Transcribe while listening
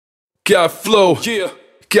Got flow, yeah.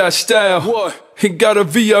 Got style, what? And got a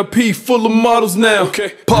VIP full of models now.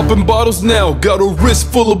 Okay. Popping bottles now, got a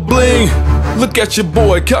wrist full of bling. Look at your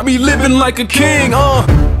boy, got me living like a king,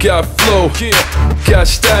 Got flow, yeah. Got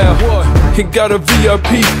style, what? And got a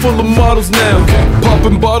VIP full of models now. Okay.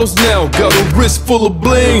 Popping bottles now, got a wrist full of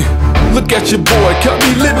bling. Look at your boy, got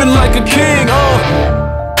me living like a king,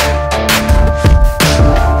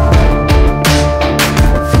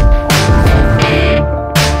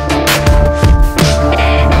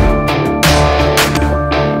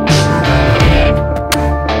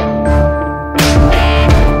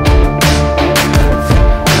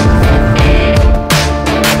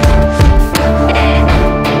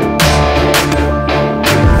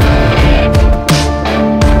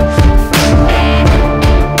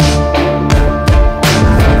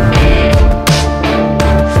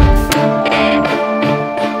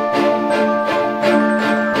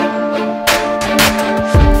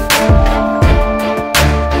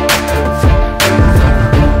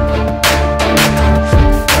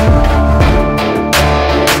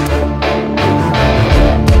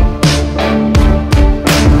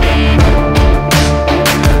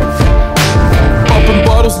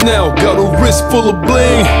 now, got a wrist full of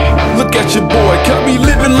bling. Look at your boy, got me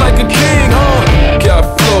living like a king, Got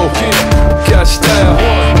flow, got style,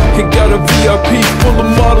 and got a VIP full of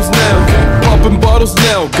models now. Popping bottles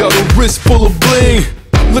now, got a wrist full of bling.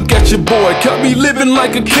 Look at your boy, got me living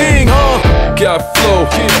like a king, Got flow,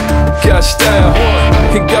 got style,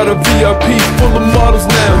 and got a VIP full of models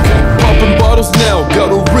now. Popping bottles now, got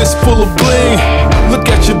a wrist full of bling. Look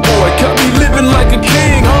at your boy, got me living like a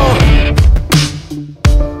king,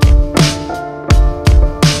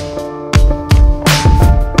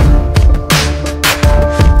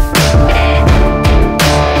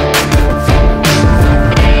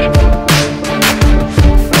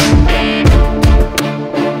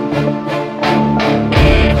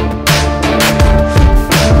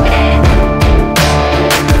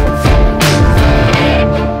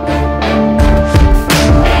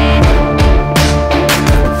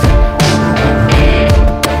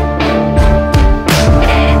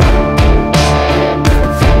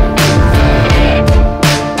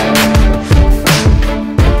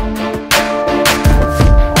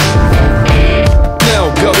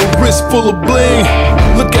 full of bling.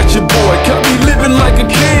 Look at your boy, got me living like a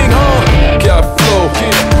king, Got flow,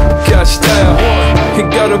 got style,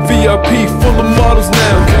 and got a VIP full of models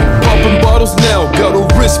now. Popping bottles now, got a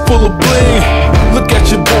wrist full of bling. Look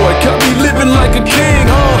at your boy, got me living like a king,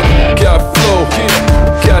 Got flow,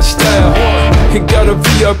 got style, and got a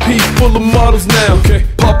VIP full of models now.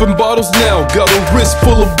 Popping bottles now, got a wrist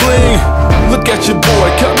full of bling. Look at your boy,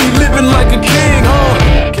 got me living like a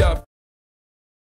king,